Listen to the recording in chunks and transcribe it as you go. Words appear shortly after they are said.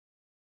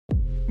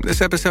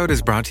This episode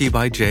is brought to you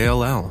by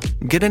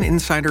JLL. Get an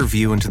insider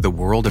view into the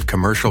world of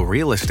commercial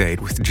real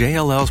estate with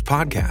JLL's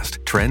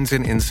podcast, Trends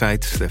and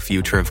Insights, the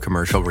Future of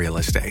Commercial Real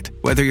Estate.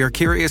 Whether you're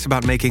curious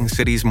about making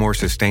cities more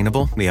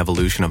sustainable, the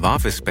evolution of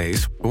office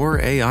space, or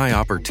AI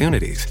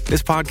opportunities,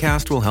 this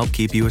podcast will help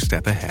keep you a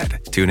step ahead.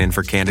 Tune in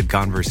for candid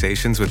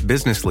conversations with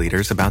business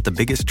leaders about the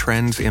biggest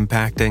trends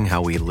impacting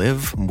how we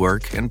live,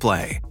 work, and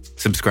play.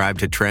 Subscribe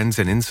to Trends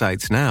and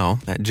Insights now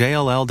at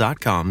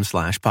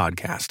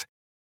jll.com/podcast.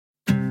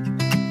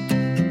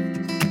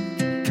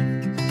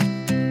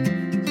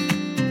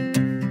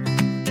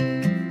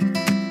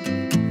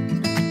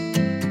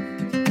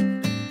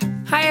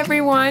 Hi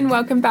everyone,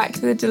 welcome back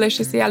to the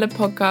Deliciously Ella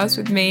podcast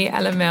with me,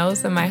 Ella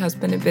Mills, and my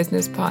husband and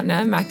business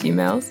partner, Matthew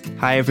Mills.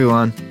 Hi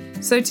everyone.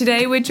 So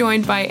today we're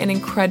joined by an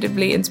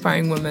incredibly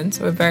inspiring woman,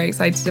 so we're very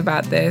excited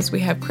about this. We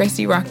have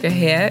Chrissy Rucker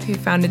here, who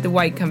founded The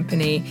White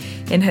Company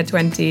in her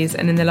 20s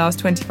and in the last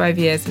 25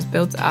 years has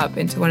built it up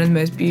into one of the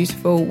most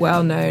beautiful,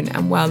 well-known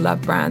and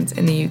well-loved brands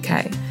in the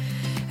UK.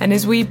 And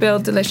as we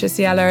build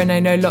Deliciously Ella, and I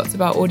know lots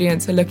of our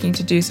audience are looking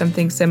to do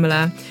something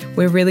similar,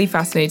 we're really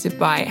fascinated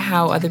by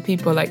how other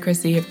people like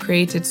Chrissy have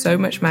created so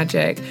much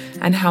magic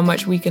and how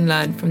much we can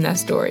learn from their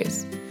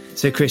stories.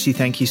 So Chrissy,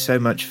 thank you so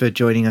much for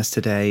joining us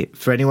today.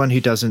 For anyone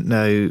who doesn't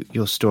know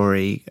your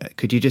story,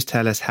 could you just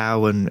tell us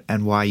how and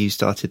why you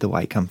started The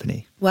White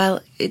Company? Well,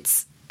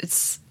 it's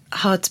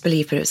hard to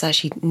believe, but it was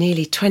actually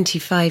nearly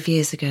 25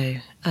 years ago.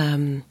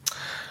 And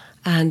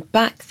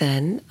back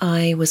then,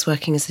 I was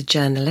working as a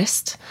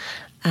journalist,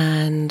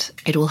 and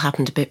it all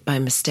happened a bit by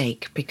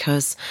mistake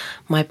because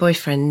my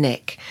boyfriend,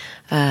 Nick,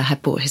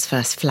 had bought his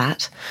first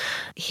flat.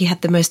 He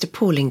had the most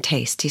appalling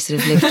taste. He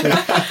sort of lived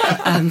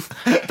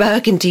with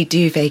burgundy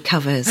duvet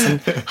covers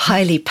and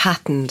highly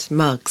patterned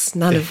mugs,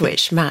 none of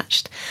which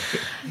matched,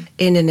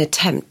 in an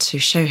attempt to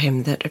show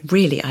him that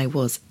really I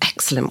was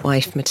excellent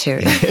wife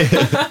material.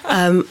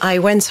 I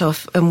went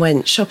off and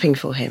went shopping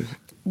for him.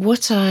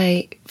 What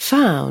I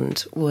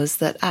found was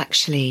that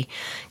actually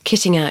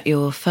kitting out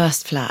your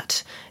first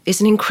flat is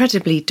an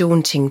incredibly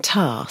daunting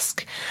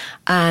task.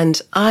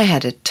 And I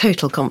had a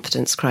total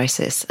confidence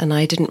crisis and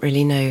I didn't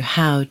really know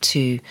how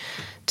to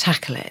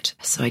tackle it.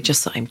 So I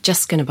just thought, I'm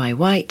just going to buy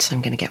white.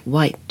 I'm going to get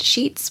white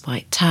sheets,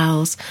 white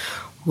towels,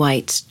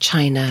 white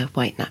china,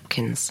 white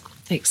napkins,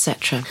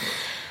 etc.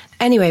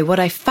 Anyway, what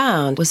I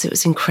found was it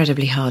was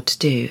incredibly hard to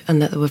do and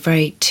that there were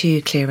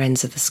two clear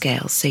ends of the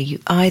scale. So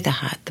you either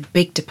had the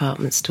big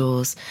department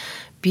stores,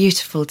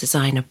 beautiful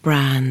designer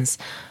brands,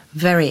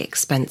 very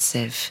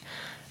expensive,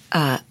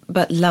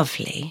 but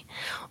lovely,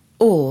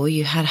 or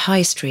you had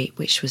high street,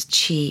 which was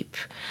cheap,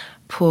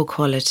 poor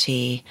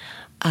quality,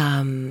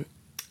 and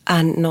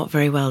not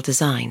very well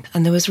designed.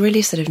 And there was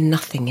really sort of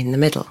nothing in the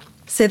middle.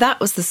 So that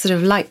was the sort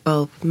of light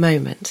bulb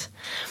moment.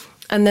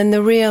 And then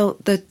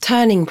the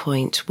turning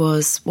point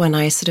was when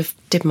I sort of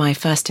did my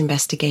first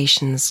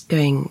investigations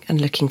going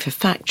and looking for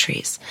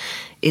factories,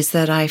 is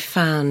that I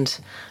found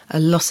a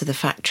lot of the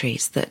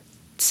factories that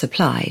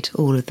supplied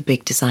all of the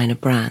big designer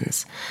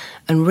brands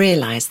and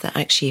realised that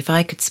actually if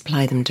I could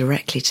supply them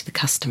directly to the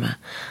customer,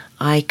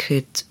 I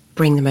could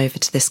bring them over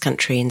to this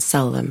country and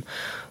sell them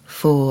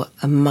for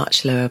a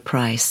much lower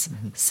price,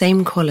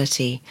 same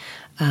quality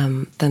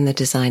than the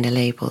designer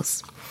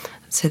labels.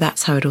 So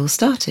that's how it all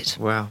started.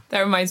 Wow.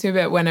 That reminds me a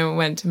bit when I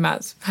went to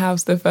Matt's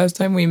house the first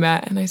time we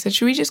met and I said,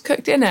 should we just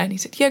cook dinner? And he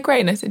said, yeah, great.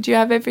 And I said, do you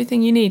have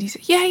everything you need? He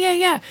said,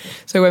 yeah.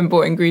 So I went and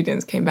bought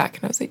ingredients, came back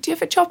and I was like, do you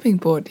have a chopping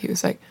board? He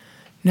was like,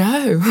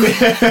 no.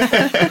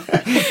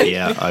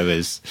 Yeah,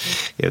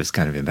 it was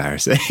kind of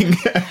embarrassing.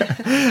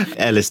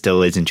 Ella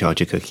still is in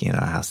charge of cooking in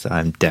our house, so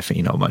I'm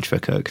definitely not much of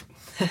a cook.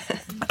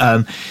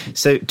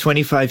 So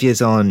 25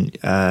 years on,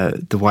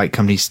 The White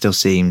Company still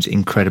seems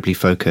incredibly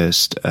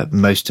focused.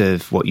 Most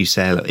of what you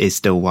sell is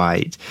still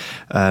white.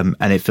 And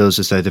it feels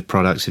as though the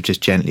products have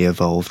just gently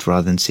evolved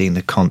rather than seeing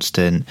the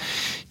constant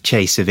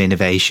chase of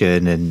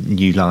innovation and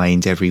new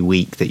lines every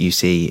week that you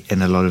see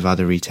in a lot of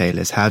other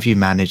retailers. How have you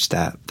managed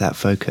that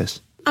focus?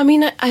 I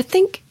mean, I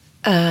think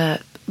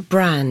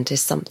brand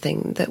is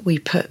something that we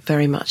put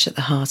very much at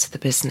the heart of the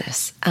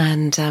business.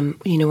 And,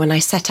 when I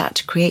set out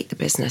to create the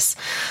business,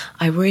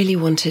 I really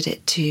wanted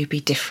it to be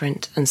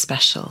different and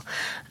special.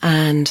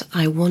 And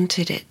I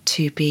wanted it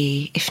to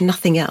be, if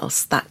nothing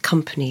else, that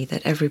company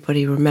that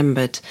everybody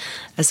remembered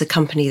as a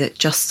company that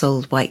just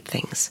sold white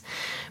things.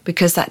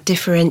 Because that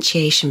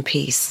differentiation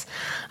piece,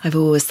 I've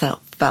always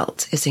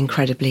felt is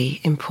incredibly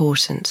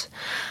important.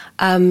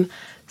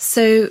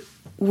 So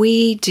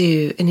we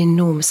do an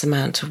enormous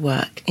amount of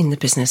work in the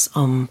business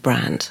on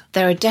brand.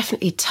 There are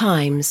definitely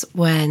times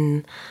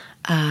when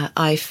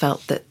I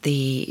felt that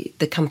the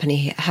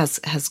company has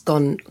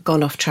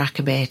gone off track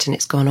a bit and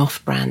it's gone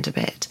off brand a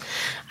bit,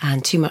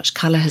 and too much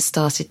colour has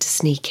started to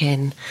sneak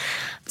in.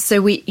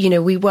 So we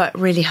work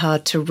really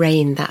hard to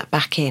rein that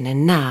back in.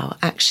 And now,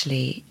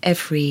 actually,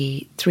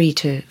 every 3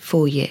 to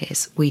 4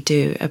 years, we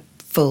do a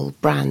full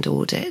brand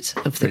audit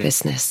of the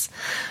business,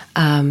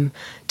 to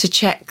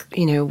check,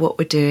 what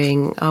we're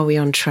doing. Are we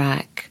on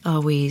track?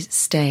 Are we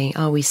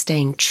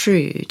staying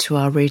true to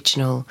our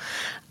original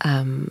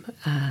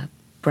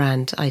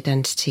brand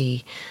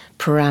identity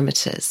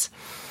parameters?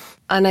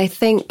 And I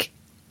think,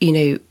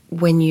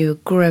 when you're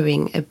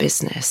growing a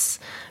business,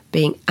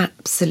 being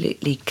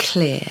absolutely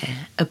clear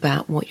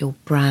about what your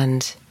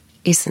brand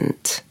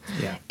isn't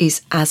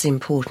is as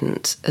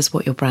important as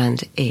what your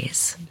brand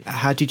is.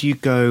 How did you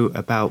go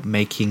about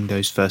making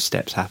those first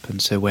steps happen?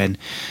 So when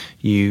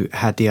you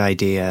had the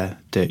idea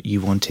that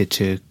you wanted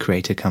to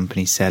create a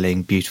company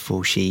selling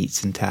beautiful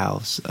sheets and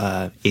towels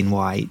in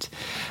white,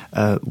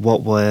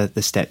 what were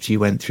the steps you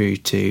went through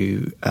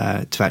to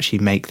actually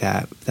make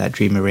that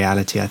dream a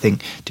reality? I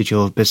think, did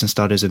your business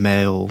start as a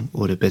mail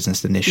order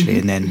business initially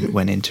and then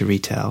went into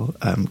retail?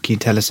 Can you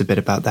tell us a bit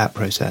about that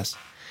process?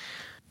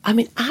 I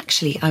mean,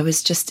 actually, I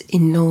was just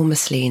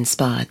enormously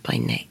inspired by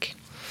Nick.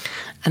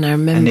 And I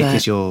remember... And Nick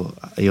is your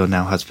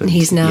now husband.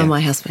 He's now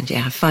my husband,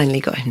 yeah. I finally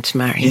got him to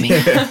marry me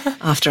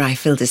after I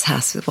filled his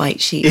house with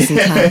white sheets and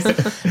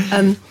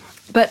towels.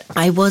 But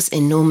I was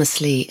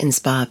enormously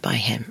inspired by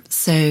him.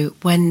 So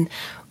when,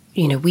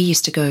 we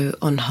used to go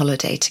on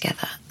holiday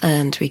together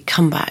and we'd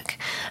come back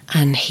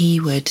and he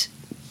would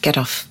get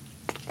off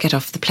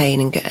the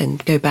plane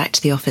and go back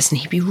to the office, and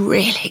he'd be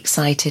really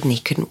excited and he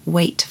couldn't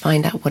wait to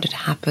find out what had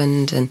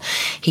happened. And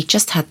he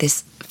just had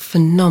this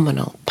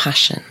phenomenal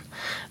passion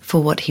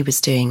for what he was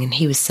doing, and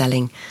he was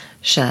selling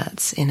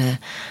shirts in a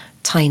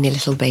tiny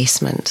little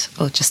basement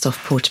or just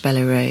off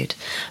Portobello Road.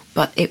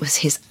 But it was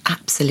his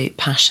absolute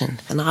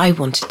passion, and I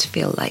wanted to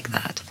feel like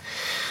that.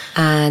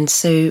 And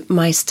so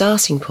my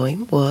starting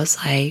point was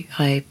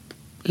I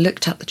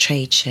looked up the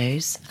trade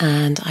shows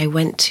and I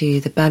went to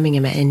the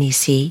Birmingham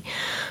NEC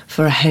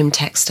for a home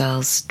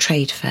textiles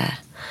trade fair.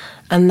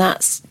 And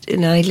that's,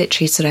 I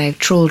literally sort of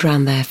trawled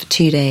around there for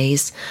 2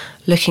 days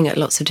looking at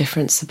lots of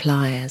different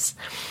suppliers.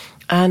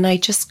 And I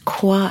just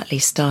quietly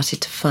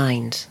started to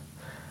find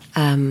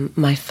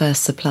my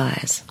first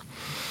suppliers.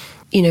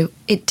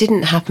 It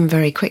didn't happen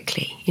very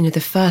quickly.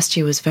 The first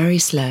year was very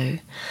slow.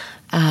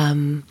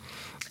 And,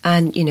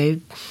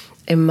 in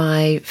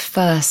my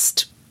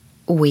first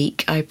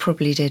week, I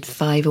probably did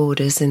 5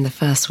 orders in the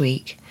first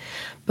week.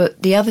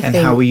 But the other thing...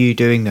 And how were you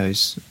doing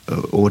those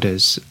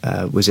orders?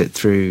 Was it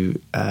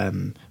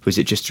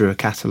just through a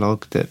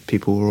catalogue that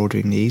people were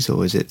ordering these, or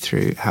was it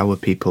through... How were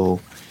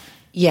people...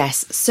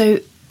 Yes.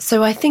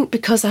 So I think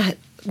because I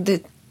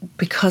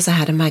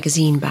had a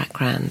magazine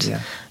background,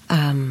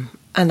 and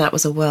that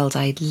was a world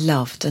I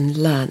loved and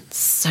learnt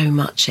so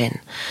much in,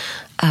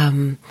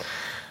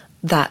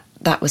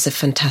 that was a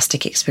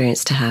fantastic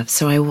experience to have.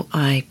 So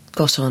I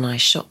got on, I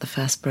shot the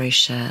first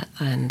brochure,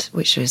 and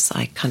which was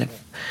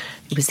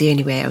it was the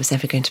only way I was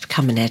ever going to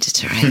become an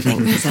editor, I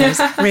think, because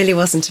I really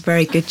wasn't a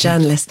very good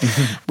journalist.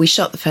 We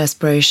shot the first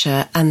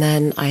brochure, and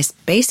then I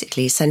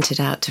basically sent it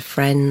out to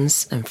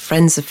friends and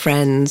friends of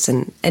friends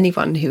and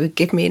anyone who would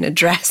give me an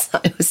address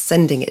that I was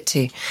sending it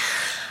to.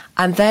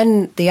 And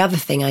then the other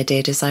thing I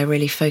did is I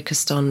really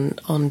focused on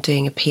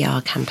doing a PR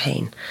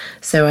campaign.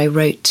 So I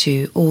wrote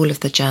to all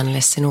of the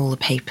journalists in all the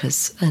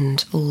papers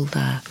and all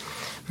the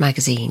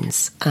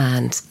magazines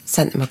and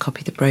sent them a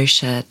copy of the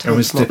brochure. And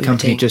was the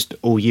company just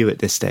all you at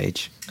this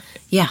stage?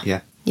 Yeah.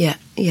 No,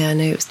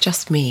 it was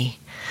just me.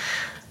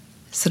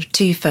 Sort of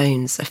 2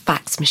 phones, a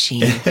fax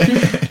machine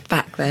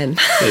back then.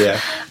 Yeah.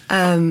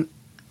 And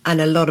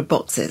a lot of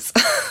boxes.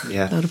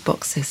 Yeah. A lot of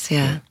boxes,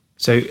 yeah.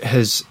 So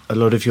has a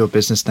lot of your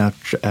business now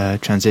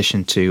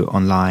transitioned to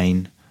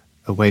online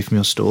away from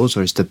your stores,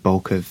 or is the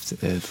bulk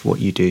of what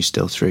you do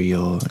still through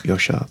your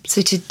shop?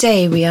 So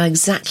today we are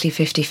exactly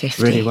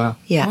 50-50. Really? Wow.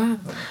 Yeah. Wow.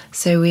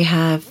 So we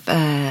have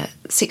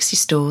 60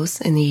 stores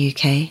in the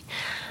UK.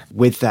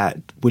 With that,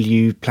 will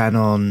you plan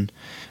on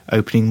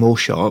opening more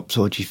shops,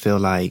 or do you feel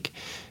like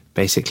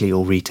basically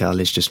all retail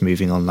is just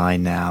moving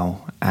online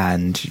now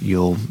and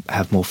you'll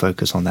have more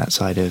focus on that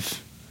side of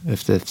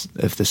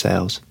the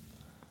sales?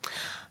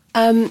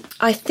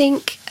 I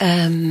think,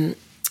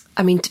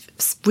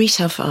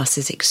 retail for us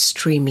is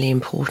extremely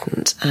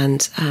important,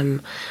 and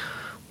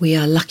we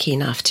are lucky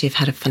enough to have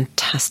had a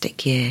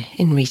fantastic year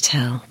in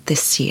retail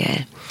this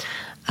year.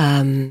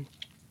 I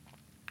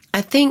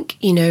think,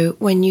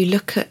 when you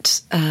look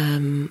at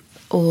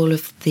all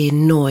of the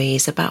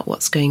noise about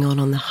what's going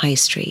on the high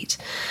street,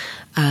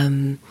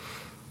 I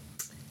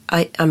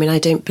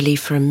don't believe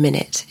for a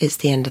minute it's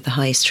the end of the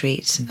high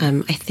street.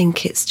 I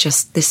think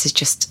this is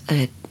just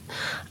a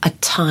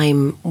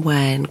time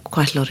when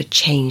quite a lot of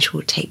change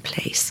will take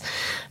place.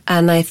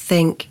 And I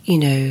think,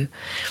 And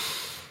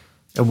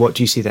what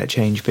do you see that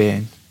change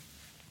being?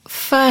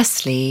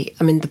 Firstly,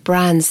 the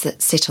brands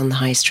that sit on the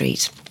high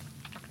street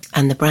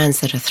and the brands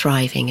that are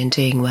thriving and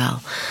doing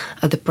well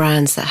are the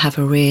brands that have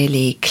a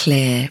really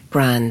clear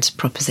brand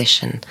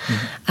proposition,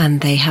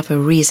 and they have a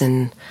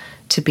reason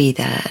to be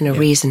there and a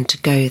reason to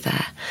go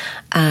there.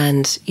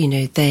 And,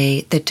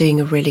 they're doing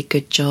a really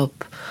good job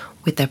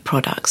with their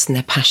products, and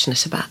they're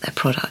passionate about their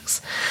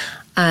products.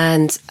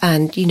 And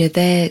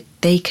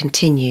they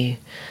continue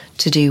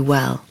do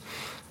well.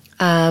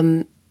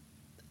 I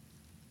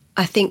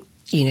think,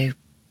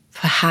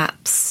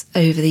 perhaps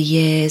over the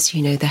years,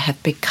 there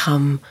have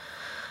become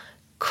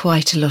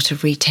quite a lot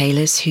of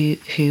retailers who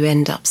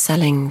end up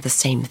selling the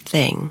same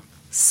thing.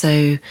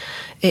 So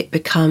it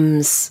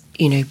becomes,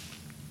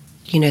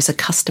 as a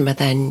customer,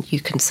 then you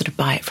can sort of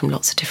buy it from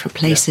lots of different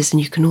places,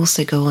 and you can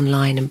also go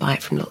online and buy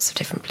it from lots of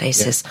different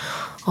places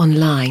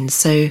online.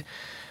 So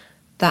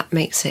that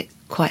makes it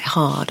quite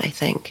hard, I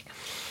think.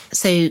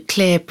 So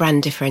clear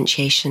brand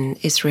differentiation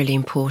is really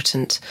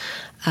important.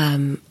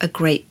 A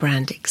great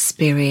brand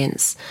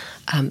experience,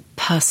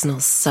 personal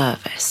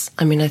service.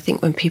 I mean, I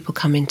think when people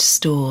come into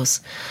stores,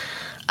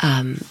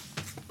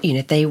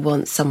 they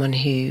want someone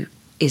who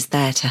is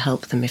there to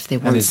help them if they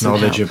want and is some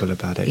knowledgeable help.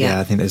 about it. Yeah,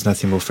 I think there's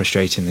nothing more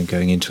frustrating than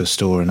going into a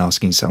store and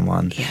asking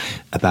someone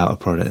about a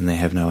product and they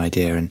have no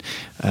idea. And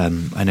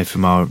I know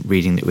from our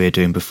reading that we were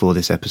doing before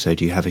this episode,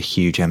 you have a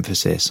huge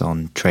emphasis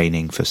on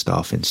training for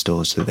staff in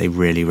stores so that they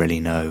really, really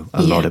know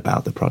a lot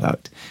about the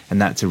product.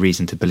 And that's a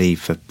reason to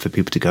believe for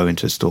people to go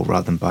into a store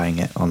rather than buying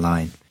it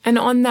online. And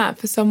on that,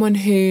 for someone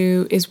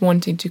who is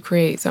wanting to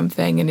create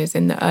something and is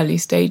in the early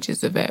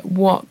stages of it,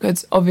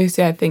 because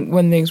obviously I think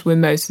one of the things we're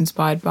most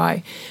inspired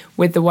by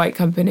with the White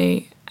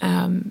Company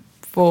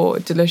for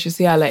Delicious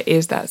Ciela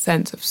is that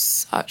sense of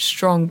such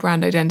strong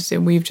brand identity.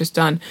 And we've just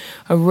done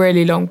a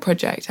really long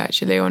project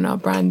actually on our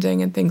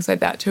branding and things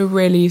like that to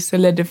really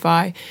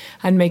solidify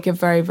and make it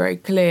very, very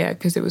clear,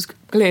 because it was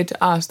clear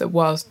to us that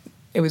whilst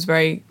it was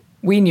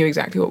we knew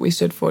exactly what we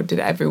stood for.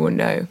 Did everyone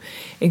know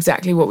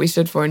exactly what we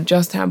stood for, and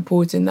just how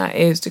important that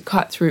is to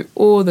cut through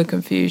all the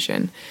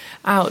confusion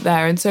out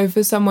there? And so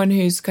for someone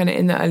who's kind of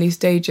in the early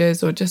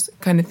stages or just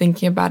kind of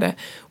thinking about it,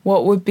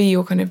 what would be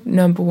your kind of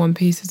number one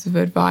pieces of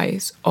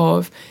advice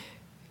of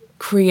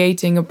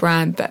creating a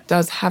brand that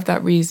does have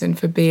that reason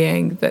for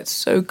being, that's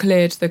so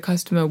clear to the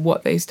customer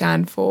what they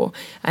stand for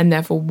and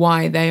therefore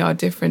why they are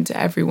different to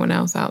everyone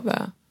else out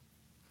there?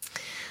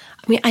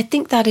 I mean, I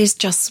think that is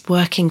just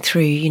working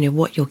through,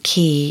 what your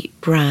key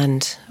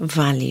brand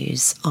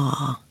values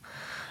are,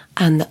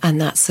 and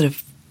that sort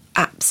of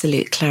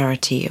absolute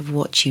clarity of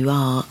what you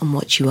are and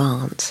what you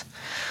aren't.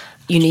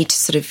 You need to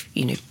sort of,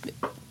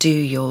 do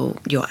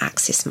your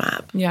axis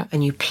map,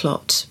 and you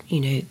plot,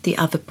 the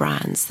other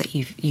brands that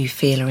you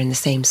feel are in the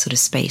same sort of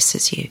space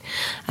as you,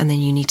 and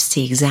then you need to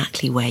see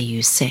exactly where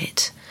you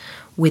sit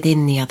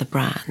within the other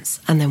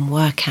brands, and then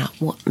work out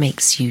what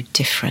makes you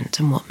different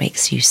and what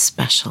makes you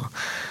special.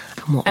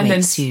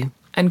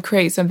 And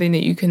create something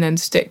that you can then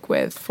stick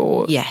with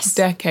for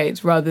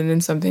decades rather than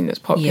something that's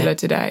popular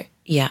today.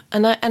 Yeah,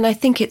 and I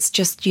think it's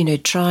just,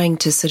 trying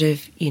to sort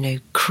of,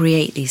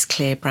 create these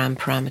clear brand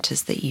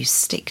parameters that you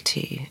stick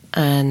to.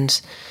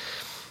 And,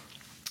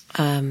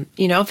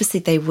 obviously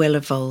they will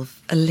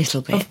evolve a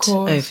little bit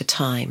over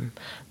time.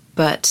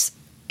 But,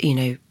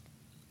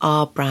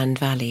 our brand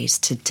values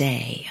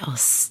today are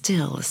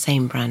still the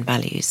same brand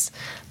values.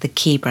 The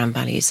key brand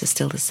values are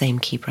still the same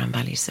key brand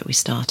values that we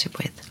started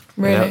with.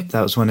 Really?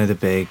 That was one of the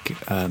big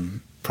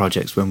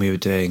projects when we were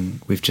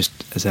doing, we've just,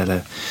 as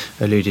Ella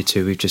alluded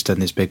to, we've just done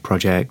this big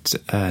project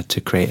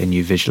to create a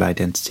new visual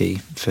identity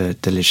for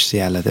Delicious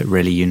Ciela that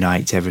really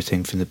unites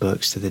everything from the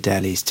books to the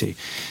delis to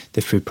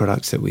the food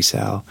products that we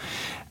sell.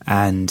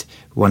 And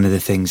one of the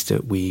things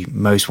that we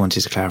most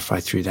wanted to clarify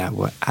through that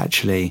were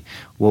actually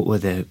what were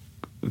the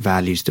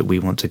values that we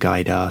want to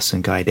guide us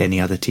and guide any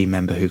other team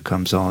member who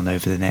comes on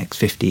over the next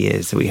 50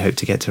 years that we hope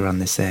to get to run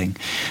this thing,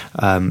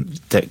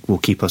 that will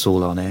keep us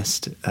all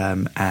honest.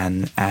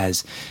 And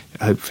as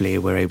hopefully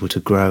we're able to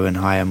grow and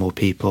hire more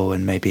people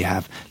and maybe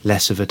have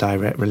less of a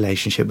direct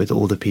relationship with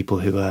all the people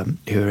who are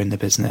in the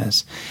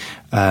business,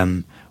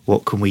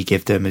 what can we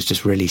give them as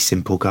just really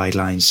simple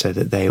guidelines so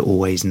that they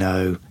always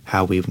know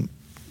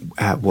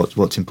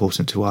what's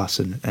important to us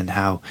and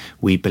how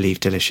we believe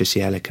Delicious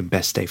Ciela can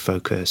best stay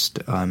focused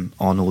on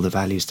all the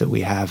values that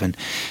we have. And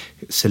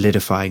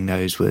solidifying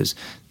those was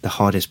the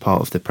hardest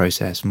part of the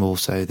process, more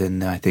so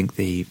than I think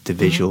the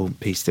visual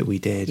piece that we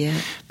did,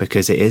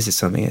 because it is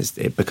something,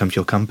 it becomes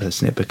your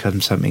compass and it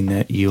becomes something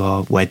that you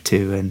are wed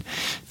to and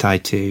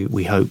tied to,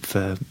 we hope,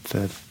 for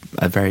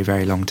a very,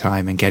 very long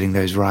time. And getting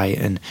those right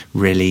and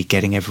really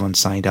getting everyone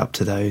signed up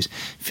to those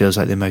feels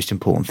like the most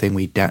important thing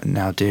we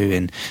now do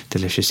in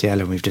Delicious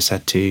Ciela. And we've just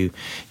had 2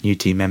 new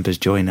team members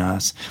join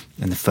us,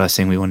 and the first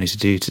thing we wanted to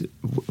do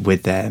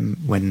with them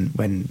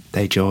when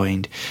they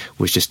joined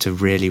was just to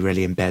really,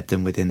 really embed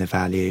them within the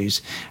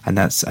values. And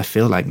that's, I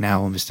feel like,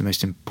 now almost the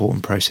most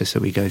important process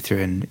that we go through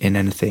in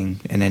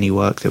anything, in any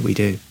work that we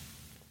do.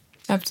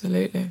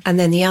 Absolutely. And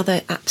then the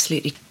other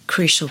absolutely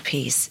crucial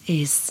piece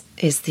is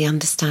the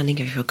understanding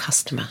of your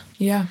customer.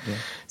 Yeah.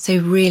 So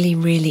really,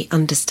 really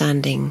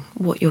understanding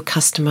what your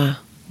customer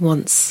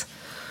wants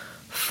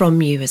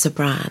from you as a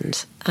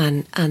brand,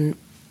 and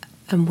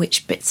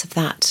which bits of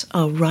that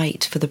are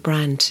right for the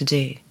brand to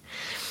do.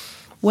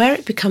 Where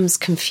it becomes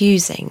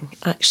confusing,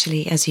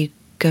 actually, as you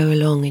go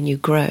along and you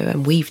grow,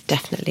 and we've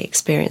definitely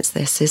experienced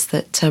this, is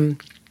that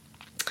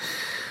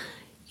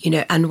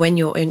and when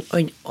you're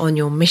on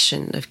your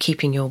mission of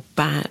keeping your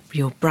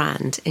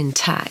brand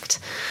intact,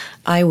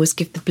 I always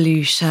give the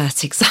blue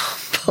shirt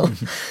example.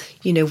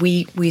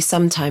 We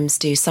sometimes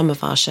do some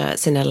of our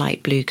shirts in a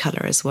light blue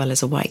colour as well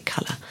as a white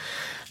colour,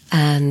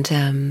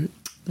 and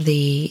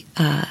the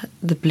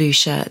blue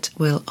shirt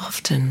will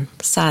often,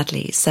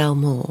 sadly, sell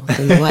more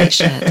than the white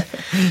shirt.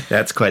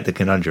 That's quite the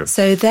conundrum.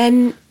 So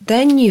then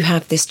you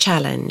have this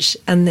challenge,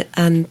 and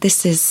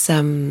this is,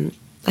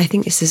 I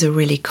think this is a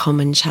really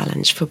common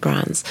challenge for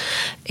brands,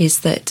 is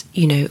that,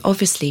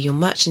 obviously your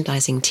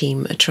merchandising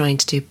team are trying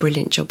to do a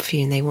brilliant job for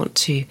you, and they want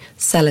to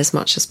sell as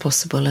much as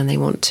possible, and they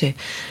want to,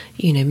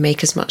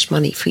 make as much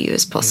money for you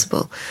as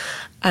possible.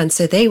 And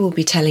so they will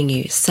be telling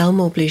you, sell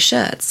more blue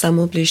shirts, sell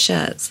more blue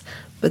shirts.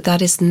 But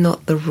that is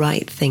not the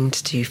right thing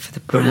to do for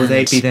the brand. But will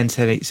they be then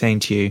saying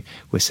to you,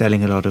 we're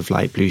selling a lot of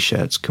light blue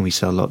shirts, can we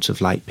sell lots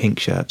of light pink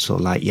shirts or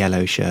light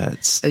yellow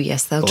shirts? Oh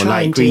yes, they'll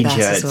try and do that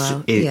as well. Or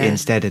light green shirts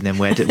instead, and then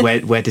where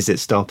does it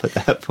stop at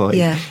that point?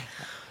 Yeah,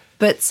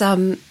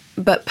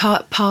 but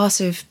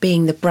part of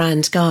being the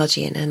brand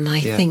guardian, and I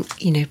think,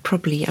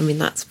 probably,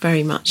 that's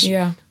very much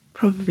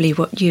probably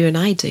what you and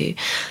I do,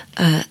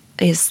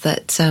 is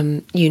that,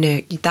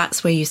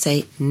 that's where you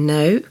say,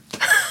 no,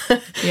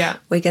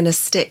 we're going to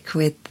stick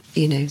with,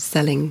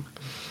 selling.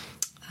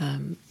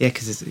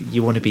 Because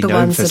you want to be the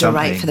known ones for that something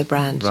are right for the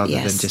brand, rather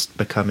than just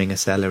becoming a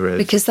seller of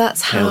because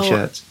that's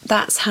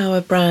shirts. how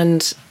a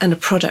brand and a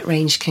product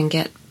range can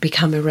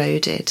become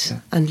eroded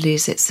and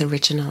lose its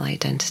original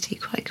identity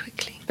quite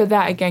quickly. But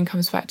that again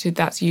comes back to,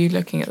 that's you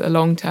looking at the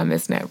long term,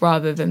 isn't it,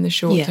 rather than the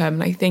short term.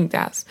 And I think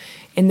that's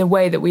in the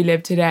way that we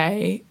live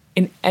today.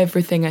 In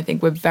everything, I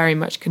think we're very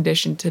much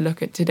conditioned to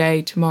look at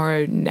today,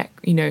 tomorrow,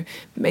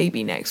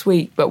 maybe next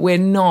week, but we're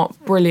not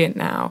brilliant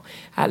now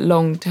at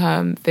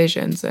long-term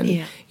visions.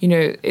 And,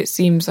 it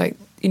seems like,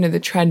 the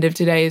trend of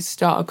today is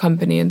start a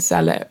company and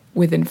sell it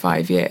within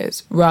 5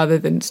 years, rather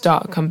than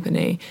start a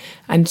company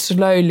and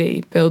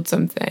slowly build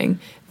something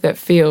that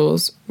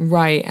feels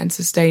right and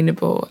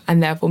sustainable,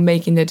 and therefore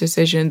making the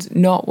decisions,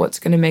 not what's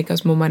going to make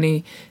us more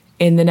money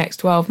in the next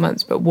 12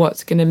 months, but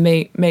what's going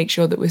to make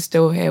sure that we're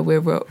still here,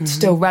 we're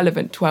still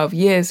relevant 12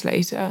 years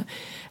later.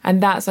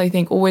 And that's, I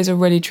think, always a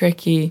really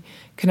tricky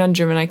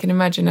conundrum. And I can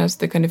imagine as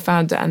the kind of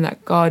founder and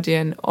that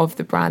guardian of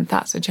the brand,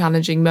 that's a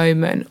challenging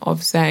moment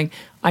of saying,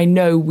 I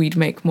know we'd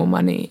make more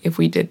money if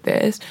we did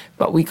this,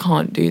 but we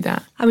can't do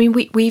that. I mean,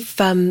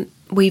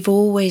 we've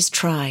always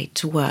tried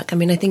to work. I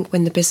mean, I think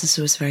when the business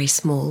was very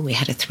small, we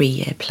had a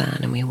 3-year plan,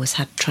 and we always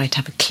tried to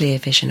have a clear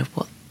vision of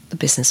what the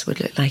business would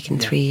look like in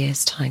 3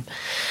 years' time.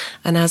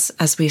 And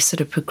as we've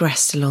sort of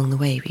progressed along the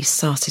way, we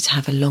started to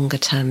have a longer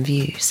term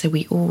view. So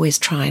we always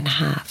try and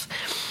have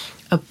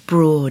a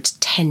broad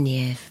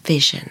 10-year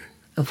vision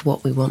of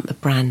what we want the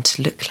brand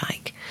to look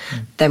like.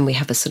 Then we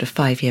have a sort of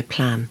 5-year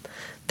plan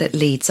that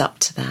leads up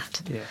to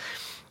that.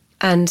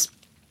 And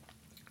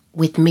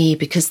with me,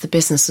 because the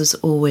business was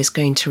always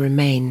going to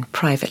remain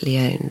privately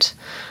owned,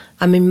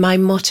 I mean, my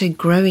motto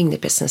growing the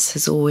business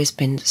has always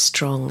been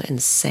strong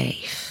and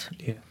safe.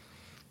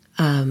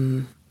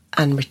 And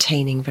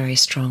retaining very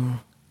strong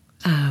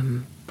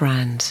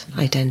brand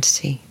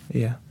identity.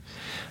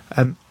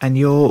 And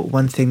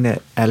one thing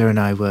that Ella and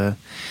I were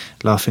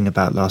laughing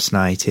about last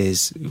night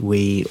is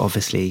we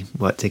obviously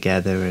work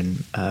together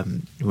and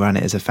run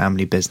it as a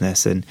family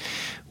business. And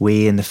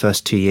we, in the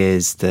first 2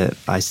 years that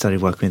I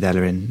started working with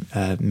Ella in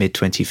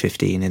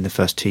mid-2015, in the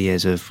first 2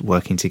 years of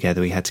working together,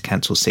 we had to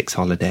cancel 6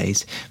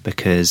 holidays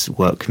because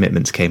work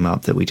commitments came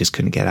up that we just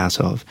couldn't get out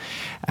of.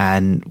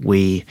 And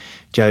we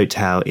joked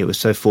how it was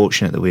so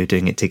fortunate that we were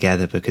doing it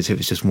together, because it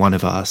was just one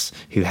of us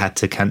who had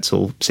to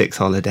cancel 6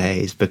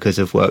 holidays because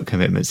of work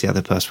commitments. The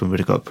other person would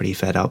have got pretty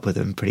fed up with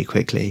them pretty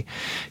quickly.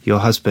 Your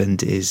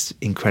husband is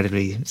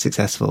incredibly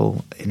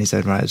successful in his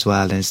own right as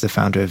well, and is the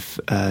founder of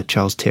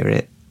Charles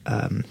Tyrwhitt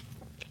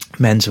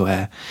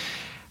Menswear.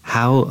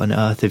 How on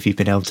earth have you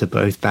been able to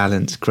both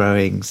balance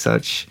growing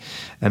such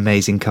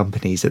amazing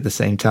companies at the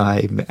same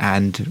time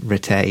and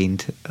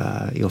retained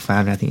your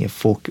family? I think you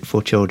have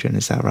four children,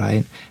 is that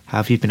right? How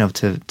have you been able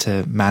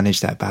to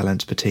manage that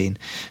balance between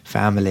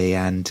family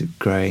and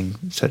growing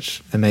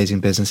such amazing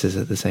businesses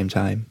at the same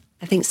time?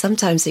 I think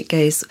sometimes it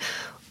goes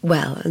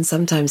well and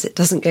sometimes it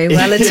doesn't go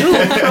well at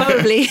all,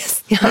 probably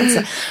is the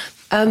answer.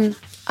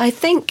 I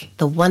think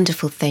the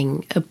wonderful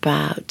thing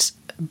about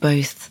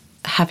both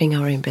having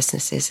our own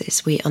businesses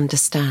is we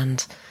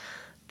understand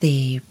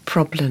the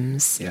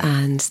problems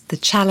and the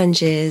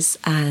challenges,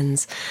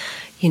 and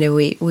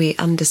we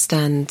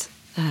understand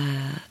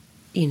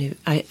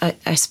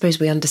I suppose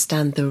we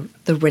understand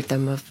the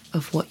rhythm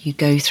of what you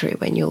go through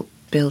when you're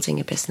building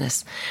a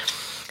business.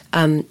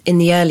 In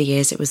the early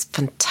years it was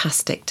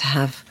fantastic to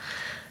have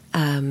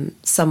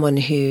someone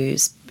he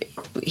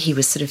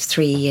was sort of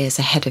 3 years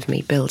ahead of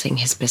me building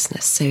his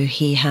business, so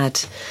he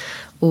had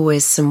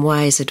always some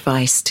wise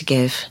advice to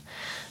give.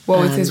 What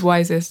was his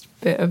wisest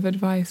bit of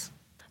advice?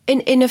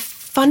 In a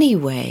funny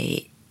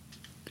way,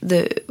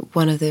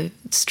 one of the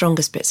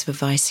strongest bits of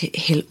advice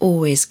he'll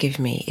always give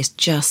me is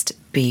just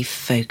be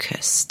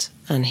focused.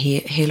 And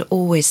he'll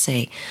always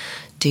say,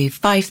 do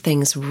 5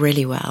 things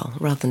really well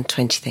rather than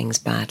 20 things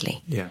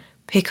badly. Yeah.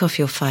 Pick off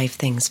your 5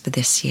 things for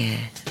this year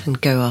and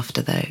go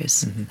after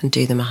those and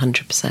do them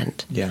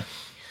 100%. Yeah.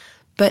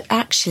 But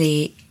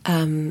actually,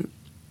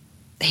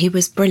 he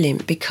was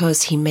brilliant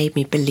because he made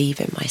me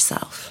believe in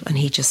myself. And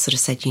he just sort of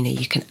said,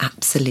 you can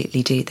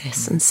absolutely do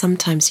this. And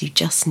sometimes you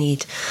just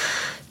need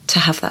to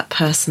have that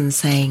person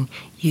saying,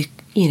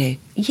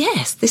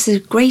 yes, this is a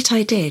great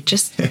idea.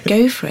 Just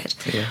go for it.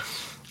 Yeah.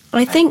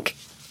 I think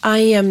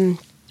I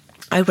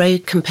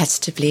rode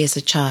competitively as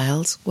a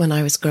child when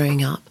I was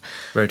growing up.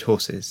 Rode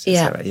horses. Yeah. Is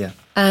that right? Yeah.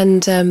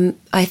 And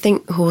I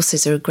think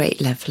horses are a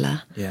great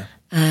leveller. Yeah.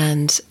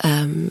 And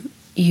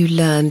you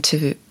learn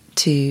to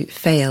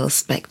fail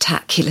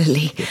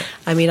spectacularly. Yeah.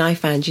 I mean, I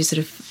found you sort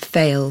of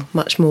fail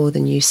much more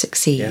than you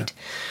succeed. Yeah.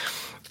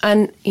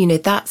 And,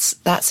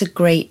 that's a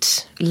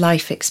great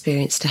life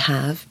experience to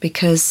have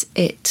because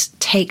it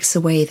takes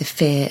away the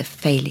fear of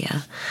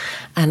failure.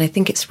 And I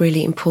think it's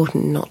really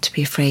important not to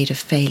be afraid of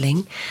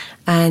failing.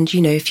 And,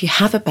 if you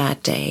have a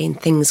bad day and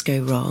things go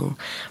wrong,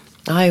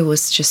 I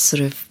always just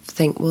sort of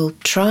think, well,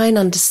 try and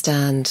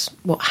understand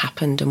what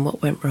happened and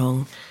what went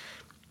wrong.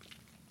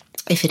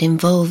 If it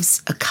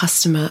involves a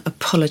customer,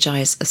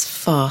 apologise as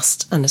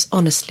fast and as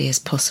honestly as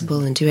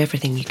possible and do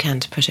everything you can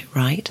to put it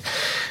right.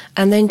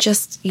 And then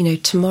just,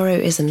 tomorrow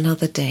is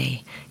another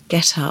day.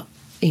 Get up,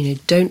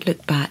 don't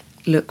look back,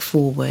 look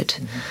forward.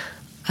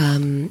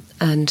 And,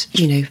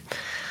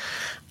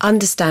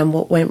 understand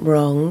what went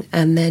wrong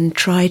and then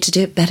try to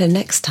do it better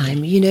next time,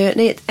 and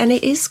it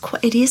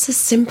is as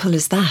simple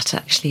as that,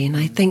 actually. And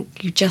I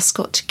think you just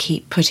got to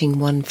keep putting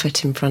one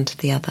foot in front of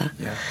the other.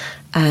 Yeah.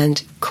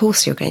 And of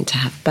course you're going to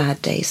have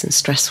bad days and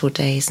stressful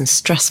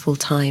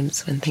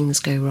times when things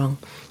go wrong.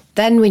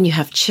 Then when you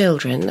have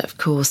children, of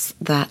course,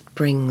 that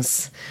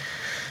brings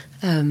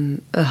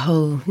a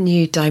whole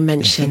new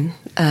dimension.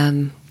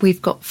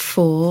 We've got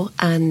 4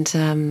 and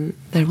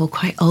they're all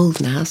quite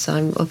old now, so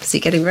I'm obviously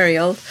getting very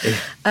old.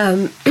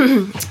 Yeah.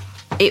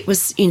 It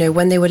was,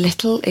 when they were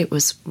little, it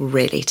was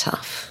really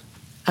tough.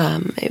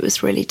 It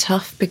was really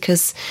tough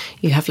because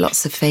you have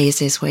lots of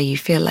phases where you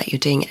feel like you're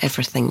doing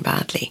everything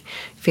badly.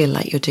 You feel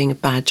like you're doing a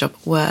bad job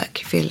at work.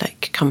 You feel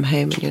like you come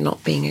home and you're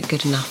not being a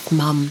good enough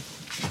mum.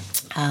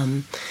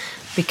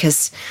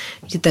 Because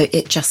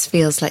it just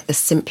feels like there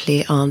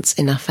simply aren't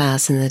enough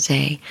hours in the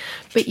day.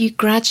 But you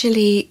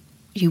gradually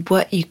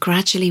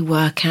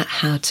work out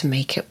how to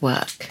make it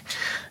work.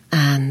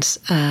 And,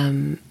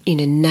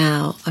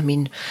 now, I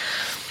mean,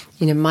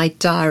 my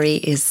diary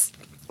is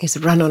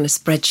run on a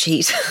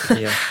spreadsheet.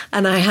 Yeah.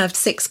 And I have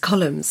 6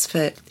 columns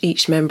for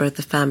each member of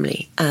the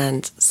family.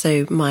 And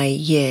so my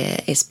year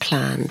is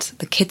planned.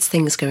 The kids'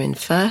 things go in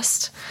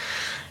first.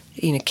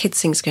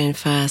 Kids' things go in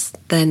first,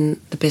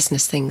 then the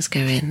business things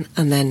go in.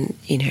 And then,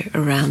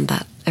 around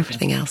that,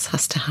 everything else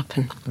has to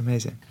happen.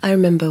 Amazing. I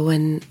remember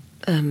when,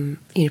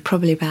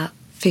 probably about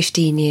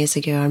 15 years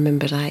ago, I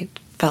remembered I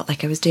felt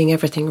like I was doing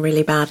everything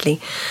really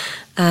badly.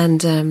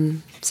 And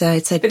so I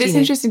said... But it's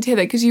interesting to hear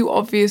that because you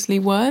obviously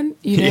weren't,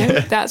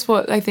 Yeah. That's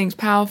what I think is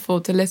powerful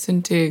to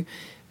listen to,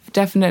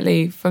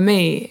 definitely for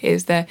me,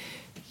 is that,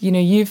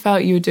 you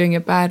felt you were doing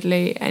it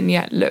badly and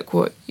yet look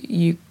what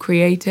you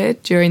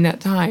created during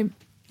that time.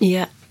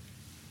 Yeah.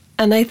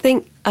 And I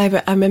think I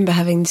remember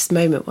having this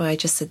moment where I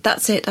just said,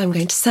 that's it, I'm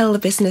going to sell the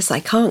business, I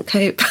can't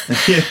cope.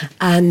 Yeah.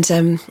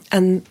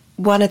 And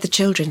one of the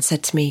children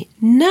said to me,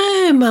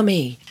 no,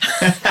 Mummy,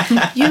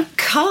 you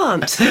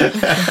can't.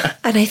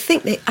 And I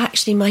think they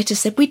actually might have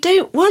said, we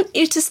don't want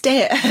you to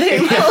stay at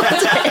home all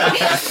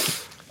day.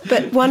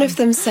 But one of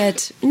them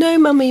said, no,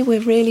 Mummy,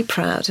 we're really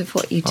proud of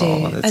what you do.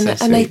 Oh,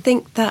 and I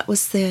think that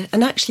was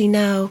and actually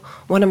now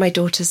one of my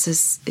daughters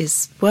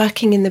is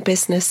working in the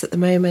business at the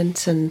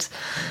moment. And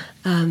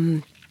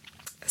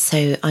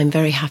so I'm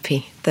very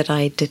happy that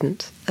I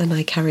didn't and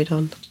I carried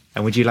on.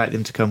 And would you like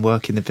them to come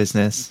work in the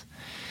business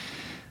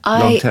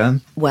long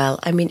term? Well,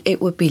 I mean,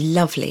 it would be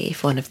lovely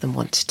if one of them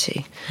wanted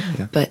to.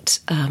 Yeah. But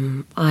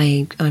I'm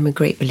a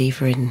great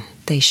believer in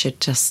they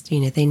should just,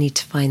 they need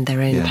to find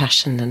their own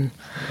passion and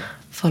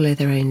follow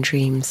their own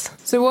dreams.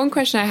 So one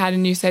question I had,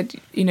 and you said,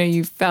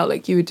 you felt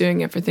like you were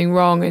doing everything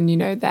wrong, and,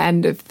 the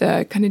end of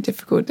the kind of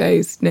difficult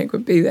days, Nick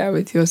would be there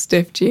with your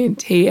stiff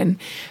G&T. And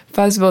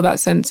first of all, that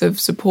sense of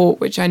support,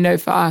 which I know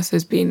for us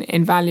has been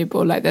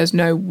invaluable. Like, there's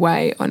no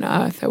way on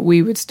earth that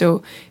we would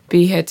still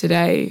be here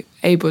today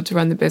able to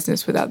run the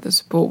business without the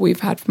support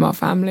we've had from our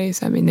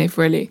families. I mean, they've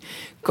really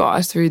got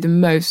us through the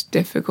most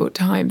difficult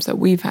times that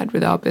we've had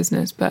with our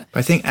business. But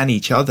I think, and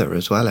each other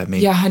as well. I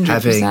mean, yeah,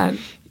 100%.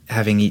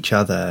 Having each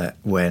other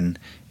when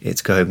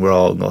it's going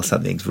wrong or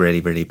something's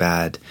really, really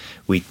bad.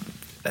 We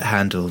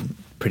handle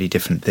pretty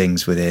different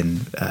things within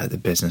the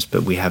business,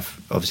 but we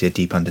have obviously a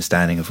deep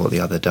understanding of what the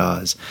other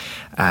does.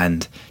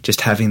 And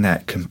just having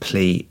that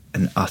complete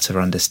and utter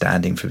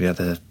understanding from the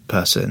other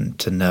person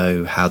to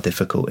know how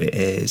difficult it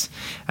is,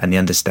 and the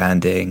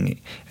understanding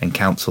and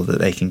counsel that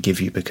they can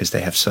give you because they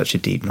have such a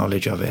deep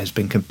knowledge of it has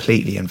been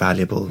completely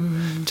invaluable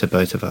to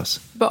both of us.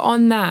 But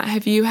on that,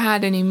 have you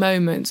had any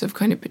moments of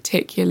kind of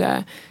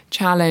particular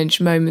challenge,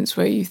 moments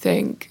where you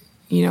think,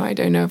 I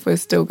don't know if we're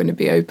still going to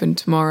be open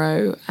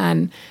tomorrow.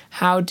 And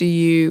how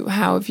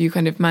have you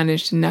kind of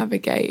managed to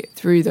navigate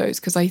through those?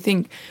 Because I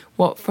think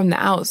what from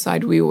the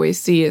outside we always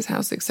see is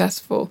how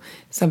successful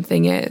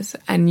something is.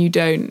 And you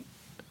don't,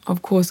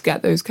 of course,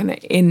 get those kind of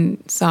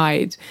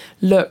inside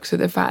looks at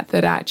the fact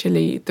that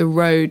actually the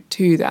road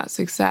to that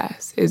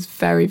success is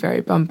very,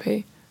 very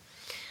bumpy.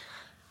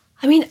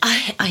 I mean,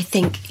 I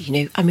think,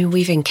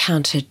 we've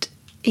encountered,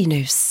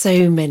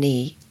 so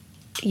many,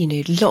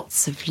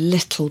 lots of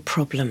little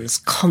problems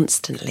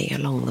constantly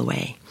along the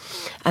way.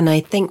 And I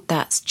think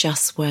that's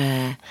just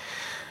where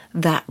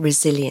that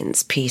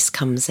resilience piece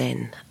comes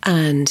in.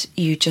 And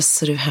you just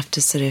sort of have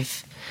to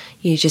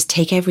you just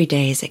take every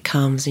day as it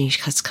comes, and you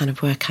just kind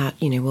of work out,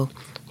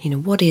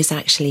 what is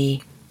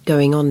actually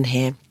going on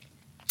here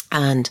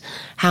and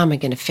how am I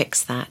going to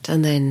fix that?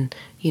 And then,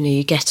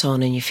 you get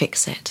on and you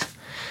fix it.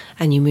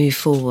 And you move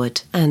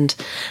forward. And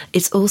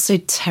it's also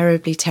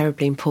terribly,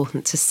 terribly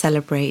important to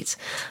celebrate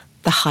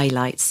the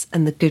highlights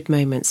and the good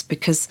moments,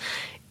 because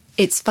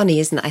it's funny,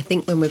 isn't it? I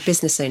think when we're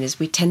business owners,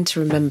 we tend to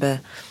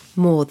remember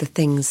more the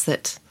things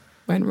that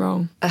went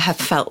wrong, have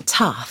felt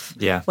tough,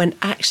 yeah, when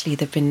actually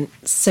there have been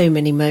so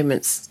many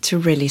moments to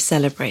really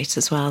celebrate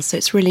as well. So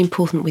it's really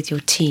important with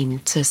your team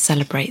to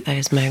celebrate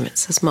those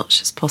moments as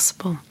much as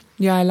possible.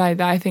 Yeah, I like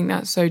that. I think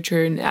that's so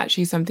true, and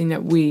actually something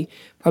that we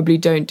probably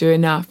don't do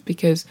enough,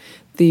 because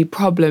the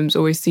problems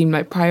always seem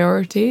like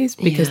priorities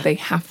because they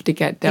have to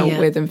get dealt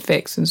with and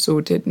fixed and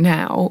sorted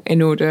now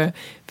in order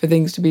for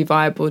things to be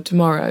viable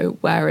tomorrow.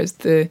 Whereas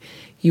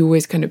you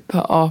always kind of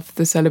put off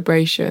the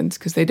celebrations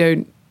because they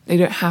don't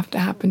have to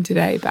happen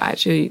today, but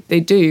actually they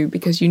do,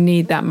 because you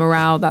need that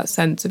morale, that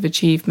sense of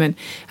achievement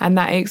and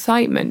that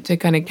excitement to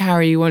kind of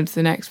carry you on to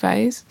the next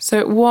phase.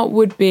 So what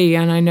would be,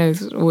 and I know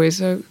it's always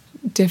a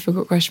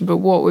difficult question, but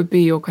what would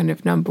be your kind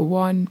of number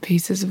one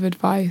pieces of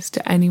advice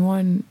to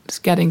anyone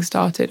just getting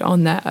started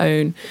on their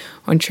own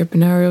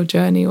entrepreneurial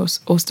journey or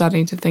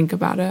starting to think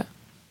about it?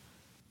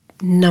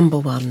 Number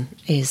one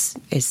is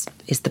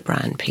the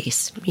brand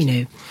piece.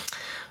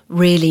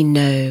 Really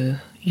know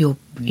your,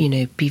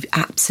 be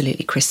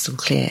absolutely crystal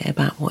clear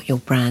about what your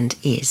brand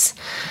is,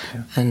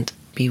 and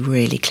be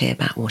really clear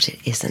about what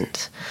it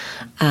isn't,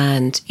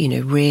 and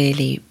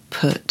really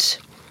put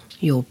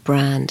your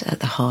brand at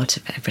the heart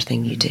of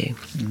everything you do.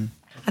 Mm-hmm.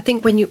 I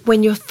think when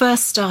you're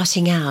first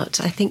starting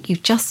out, I think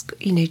you've just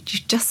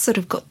sort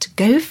of got to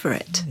go for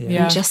it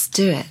and just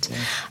do it. Yeah.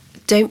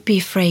 Don't be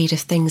afraid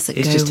of things that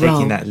go wrong. It's just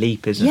taking that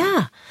leap, isn't it?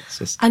 Yeah.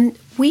 And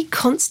we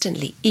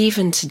constantly,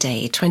 even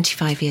today,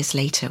 25 years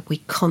later, we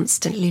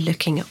constantly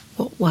looking at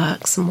what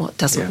works and what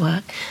doesn't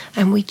work,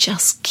 and we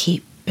just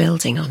keep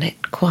building on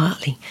it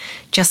quietly.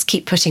 Just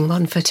keep putting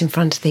one foot in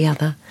front of the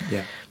other.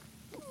 Yeah.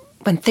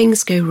 When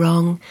things go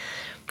wrong,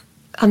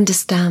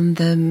 understand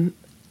them,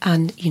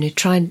 and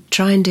try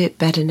and do it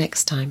better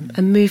next time,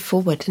 and move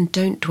forward, and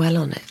don't dwell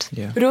on it.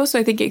 Yeah. But also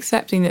I think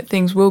accepting that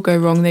things will go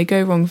wrong, they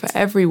go wrong for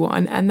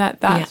everyone, and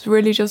that's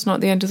really just not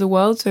the end of the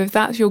world. So if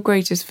that's your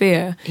greatest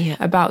fear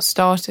about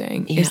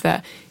starting is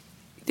that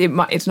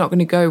it's not going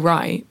to go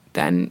right,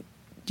 then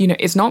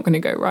it's not going to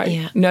go right.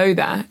 Yeah. Know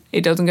that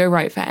it doesn't go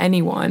right for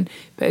anyone,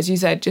 but as you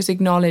said, just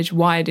acknowledge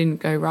why it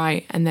didn't go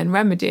right and then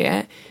remedy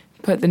it.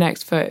 Put the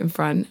next foot in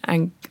front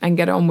and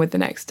get on with the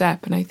next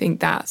step. And I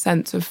think that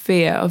sense of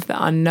fear of the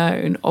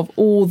unknown, of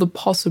all the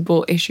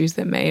possible issues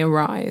that may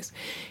arise,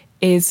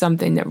 is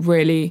something that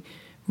really,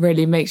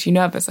 really makes you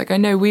nervous. Like, I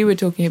know we were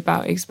talking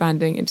about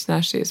expanding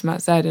internationally, as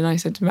Matt said, and I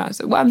said to Matt,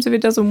 what happens if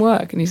it doesn't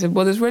work? And he said,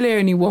 well, there's really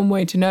only one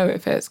way to know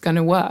if it's going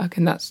to work,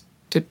 and that's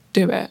to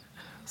do it.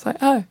 I was like,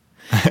 oh.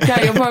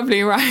 Yeah, you're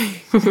probably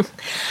right.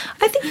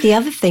 I think the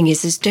other thing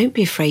is don't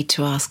be afraid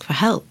to ask for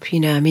help.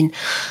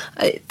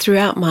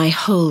 Throughout my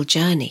whole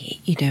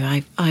journey,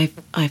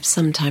 I've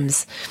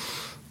sometimes,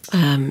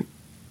 I've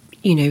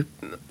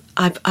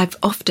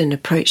often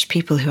approached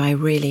people who I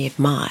really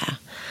admire,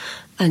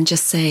 and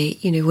just say,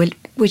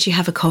 would you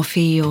have a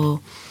coffee?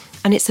 And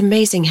it's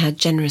amazing how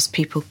generous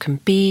people can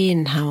be,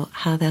 and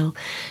how they'll,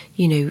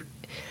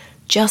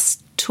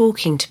 just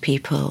talking to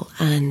people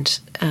and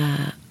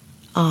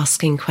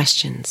asking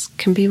questions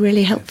can be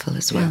really helpful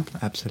as well. Yeah,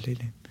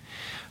 absolutely.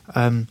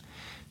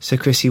 So,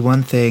 Chrissy,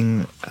 one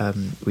thing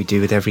we do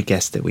with every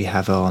guest that we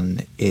have on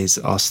is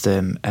ask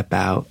them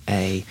about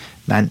a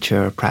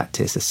mantra, a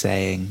practice, a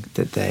saying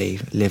that they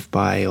live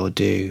by or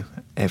do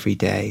every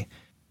day.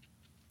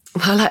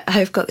 Well,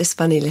 I've got this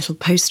funny little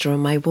poster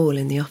on my wall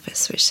in the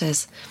office which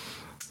says,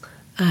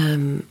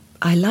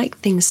 I like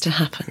things to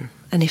happen,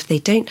 and if they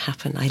don't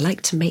happen, I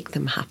like to make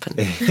them happen.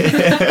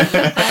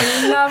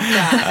 I love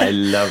that. I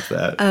love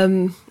that.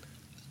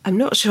 I'm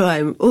not sure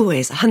I'm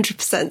always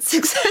 100%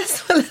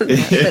 successful at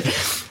that,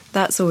 but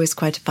that's always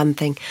quite a fun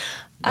thing.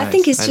 Nice. I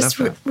think it's just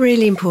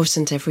really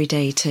important every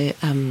day to,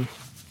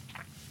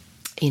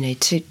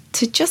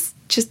 to just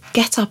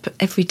get up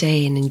every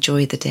day and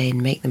enjoy the day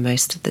and make the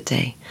most of the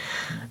day,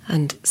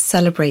 and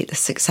celebrate the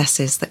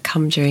successes that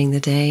come during the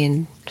day.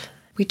 And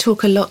we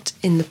talk a lot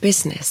in the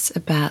business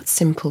about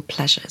simple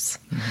pleasures.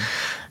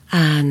 Mm-hmm.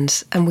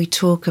 And we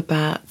talk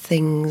about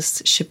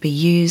things should be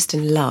used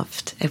and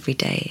loved every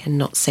day and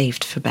not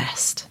saved for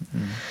best.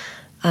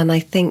 And I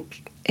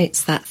think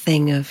it's that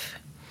thing of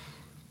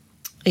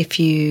if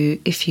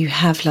you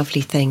have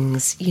lovely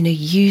things,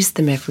 use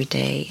them every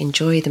day,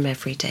 enjoy them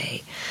every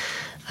day.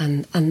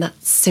 And that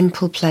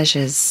simple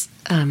pleasures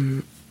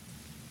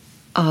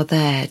are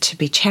there to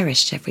be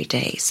cherished every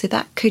day. So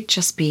that could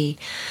just be,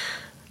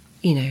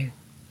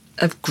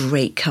 a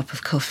great cup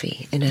of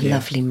coffee in a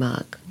lovely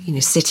mug,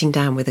 sitting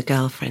down with a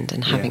girlfriend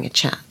and having a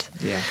chat.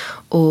 Yeah.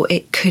 Or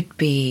it could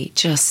be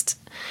just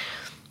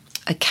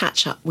a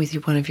catch up with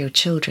one of your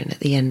children at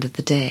the end of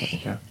the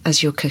day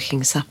as you're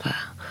cooking supper.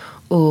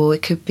 Or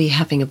it could be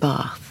having a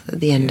bath at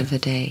the end of the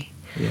day.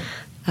 Yeah.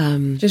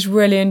 Just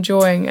really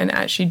enjoying and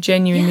actually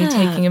genuinely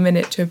taking a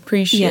minute to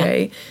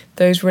appreciate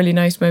those really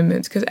nice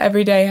moments, because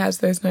every day has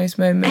those nice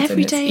moments and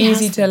it's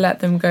easy to let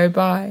them go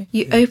by.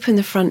 You open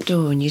the front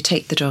door and you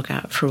take the dog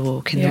out for a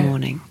walk in the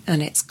morning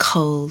and it's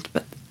cold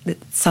but the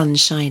sun's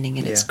shining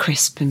and it's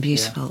crisp and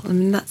beautiful. I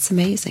mean, that's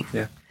amazing.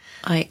 Yeah.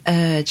 I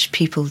urge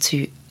people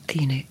to,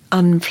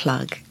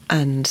 unplug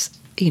and,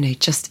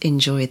 just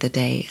enjoy the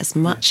day as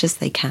much as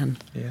they can.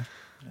 Yeah.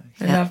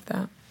 I love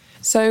that.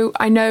 So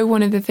I know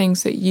one of the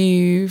things that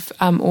you've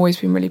always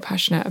been really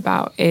passionate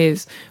about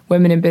is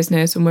women in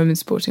business and women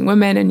supporting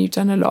women, and you've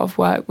done a lot of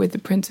work with the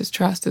Prince's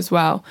Trust as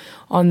well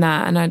on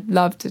that. And I'd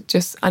love to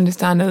just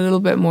understand a little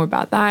bit more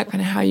about that, kind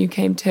of how you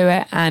came to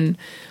it and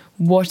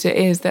what it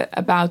is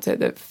about it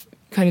that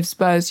kind of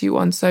spurs you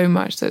on so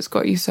much, that's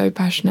got you so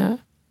passionate.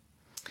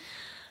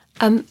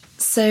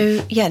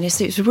 So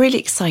it's really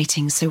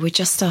exciting. So we're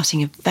just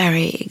starting a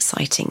very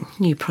exciting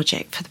new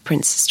project for the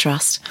Prince's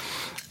Trust.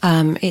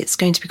 It's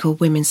going to be called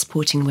Women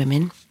Supporting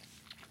Women.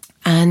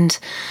 And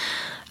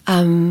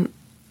when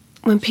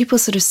people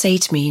sort of say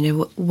to me,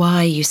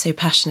 why are you so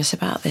passionate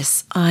about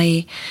this?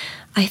 I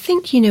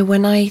think,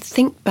 when I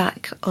think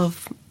back on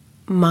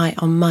my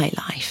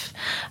life,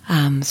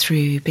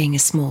 through being a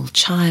small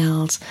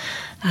child,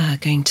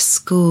 going to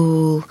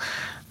school,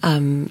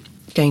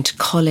 going to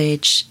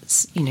college,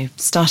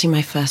 starting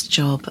my first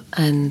job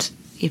and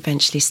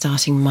eventually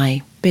starting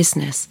my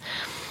business,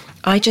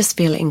 I just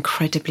feel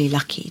incredibly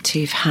lucky to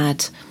have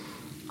had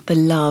the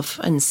love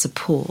and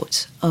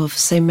support of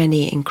so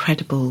many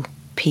incredible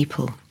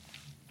people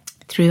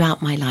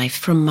throughout my life,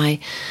 from my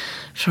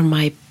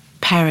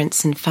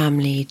parents and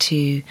family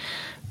to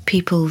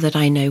people that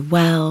I know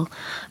well,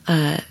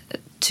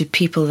 to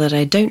people that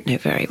I don't know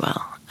very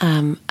well.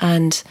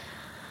 And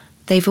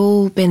they've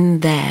all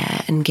been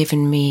there and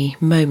given me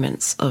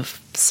moments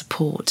of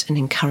support and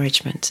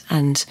encouragement.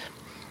 And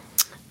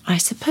I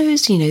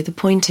suppose, the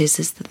point is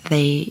that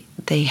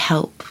they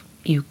help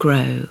you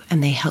grow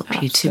and they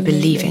help you to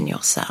believe in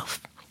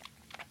yourself.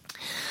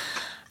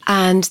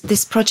 And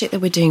this project that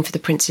we're doing for the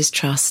Prince's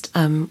Trust,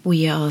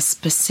 we are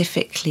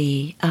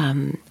specifically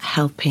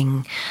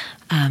helping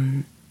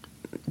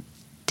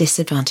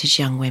disadvantaged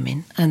young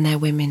women, and they're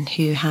women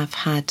who have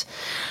had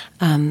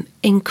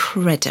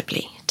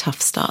incredibly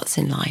tough starts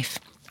in life.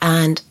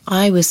 And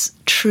I was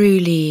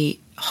truly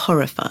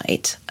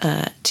horrified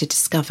to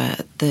discover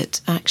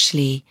that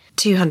actually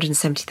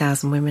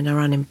 270,000 women are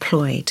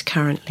unemployed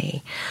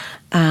currently.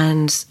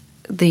 And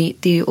the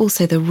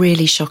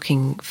really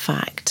shocking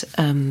fact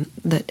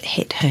that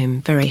hit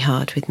home very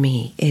hard with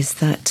me is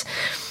that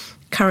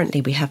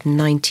currently we have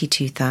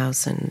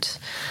 92,000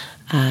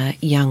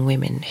 young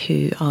women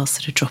who are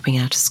sort of dropping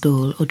out of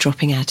school or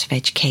dropping out of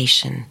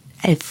education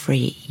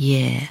every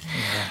year.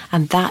 Yeah.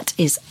 And that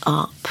is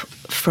up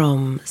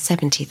from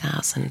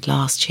 70,000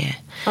 last year.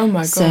 Oh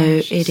my gosh. So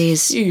it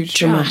is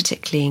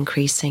dramatically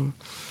increasing.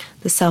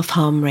 The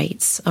self-harm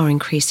rates are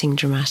increasing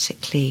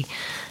dramatically.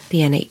 The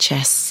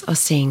NHS are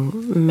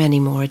seeing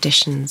many more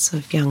additions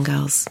of young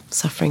girls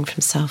suffering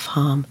from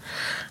self-harm.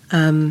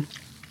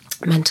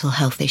 Mental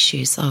health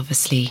issues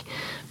obviously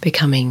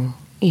becoming,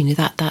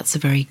 that's a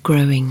very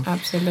growing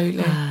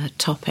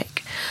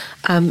topic.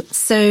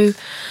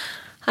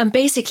 And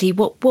basically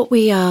what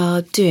we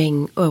are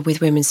doing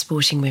with Women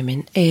Supporting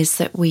Women is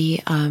that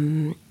we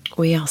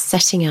are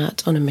setting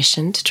out on a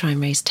mission to try and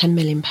raise £10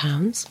 million,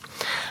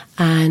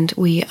 and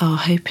we are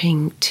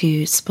hoping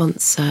to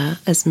sponsor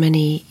as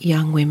many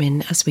young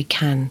women as we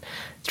can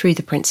through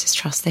the Prince's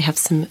Trust. They have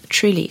some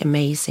truly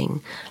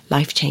amazing,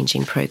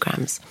 life-changing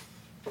programmes.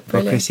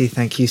 Well, Chrissy,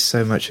 thank you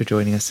so much for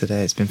joining us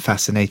today. It's been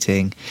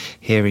fascinating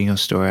hearing your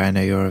story. I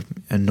know you're an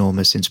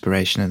enormous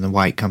inspiration, and the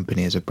White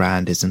Company as a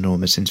brand is an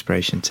enormous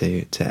inspiration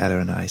to Ella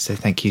and I. So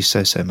thank you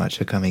so much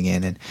for coming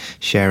in and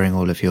sharing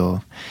all of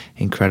your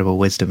incredible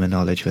wisdom and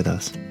knowledge with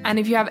us. And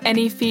if you have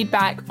any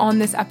feedback on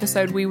this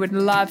episode, we would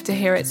love to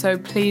hear it. So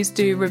please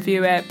do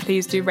review it,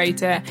 please do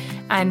rate it,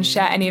 and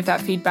share any of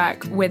that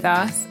feedback with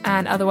us.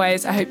 And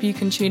otherwise, I hope you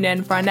can tune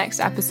in for our next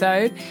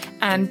episode,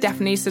 and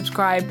definitely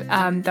subscribe.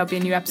 There'll be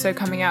a new episode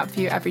coming out for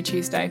you every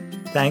Tuesday.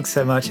 Thanks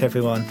so much,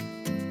 everyone.